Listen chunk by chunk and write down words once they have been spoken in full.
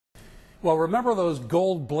Well, remember those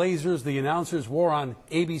gold blazers the announcers wore on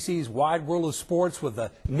ABC's Wide World of Sports with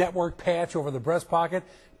the network patch over the breast pocket?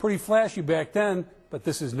 Pretty flashy back then, but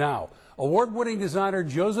this is now. Award-winning designer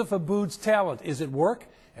Joseph Aboud's talent is at work,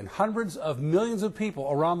 and hundreds of millions of people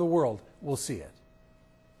around the world will see it.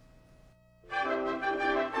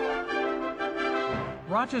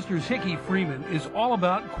 Rochester's Hickey Freeman is all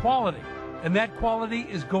about quality, and that quality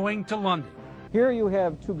is going to London. Here you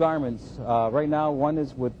have two garments. Right now one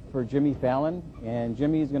is for Jimmy Fallon, and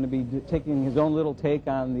Jimmy is going to be taking his own little take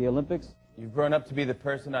on the Olympics. You've grown up to be the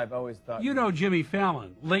person I've always thought. You know Jimmy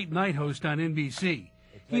Fallon, late night host on NBC.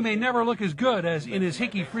 He may never look as good as in his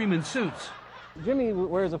Hickey Freeman suits. Jimmy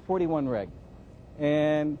wears a 41 reg,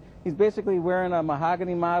 and he's basically wearing a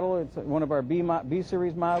mahogany model. It's one of our B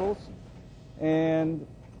series models, and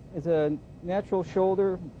it's a natural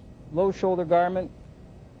shoulder, low shoulder garment.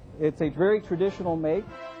 It's a very traditional make.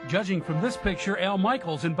 Judging from this picture, Al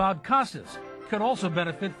Michaels and Bob Costas could also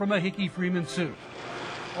benefit from a Hickey Freeman suit.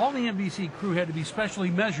 All the NBC crew had to be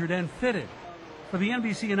specially measured and fitted. For the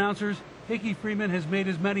NBC announcers, Hickey Freeman has made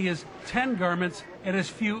as many as 10 garments and as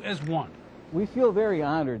few as 1. We feel very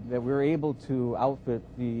honored that we're able to outfit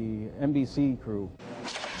the NBC crew.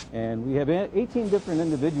 And we have 18 different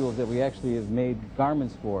individuals that we actually have made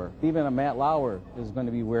garments for. Even a Matt Lauer is going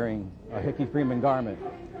to be wearing a Hickey Freeman garment.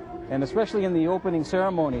 And especially in the opening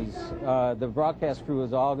ceremonies, the broadcast crew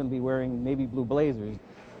is all going to be wearing navy blue blazers.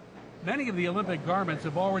 Many of the Olympic garments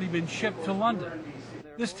have already been shipped to London.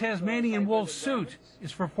 This Tasmanian wool suit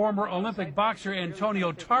is for former Olympic boxer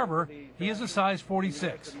Antonio Tarver. He is a size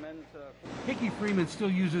 46. Hickey Freeman still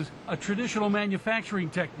uses a traditional manufacturing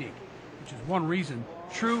technique, which is one reason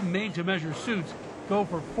true made-to-measure suits go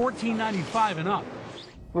for $14.95 and up.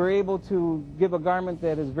 We're able to give a garment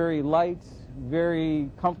that is very light, very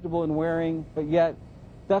comfortable in wearing, but yet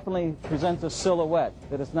definitely presents a silhouette,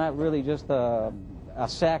 that it's not really just a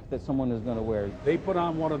sack that someone is going to wear. They put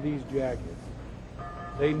on one of these jackets.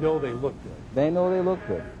 They know they look good. They know they look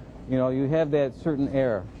good. You know, you have that certain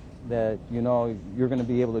air that, you know, you're going to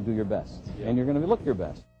be able to do your best, and you're going to look your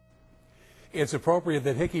best. It's appropriate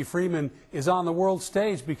that Hickey Freeman is on the world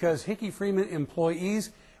stage because Hickey Freeman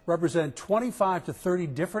employees represent 25 to 30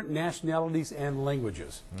 different nationalities and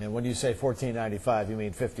languages. And when you say $14.95, you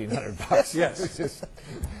mean $1,500. Yes.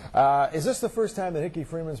 Is this the first time that Hickey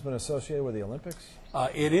Freeman's been associated with the Olympics?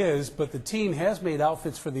 It is, but the team has made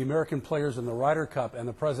outfits for the American players in the Ryder Cup and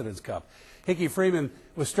the President's Cup. Hickey Freeman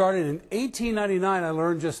was started in 1899, I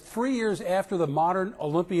learned, just 3 years after the modern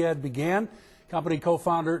Olympiad began. Company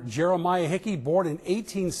co-founder Jeremiah Hickey, born in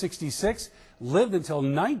 1866, lived until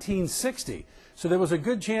 1960. So there was a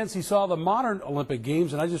good chance he saw the modern Olympic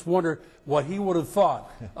Games, and I just wonder what he would have thought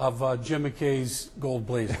of Jim McKay's gold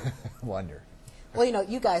blazer. Wonder. Well, you know,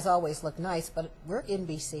 you guys always look nice, but we're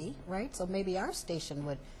NBC, right? So maybe our station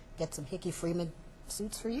would get some Hickey Freeman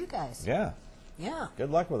suits for you guys. Yeah. Yeah. Good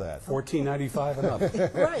luck with that. $14.95 and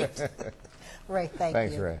up. Right. Right,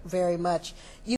 thanks, Ray. Very much.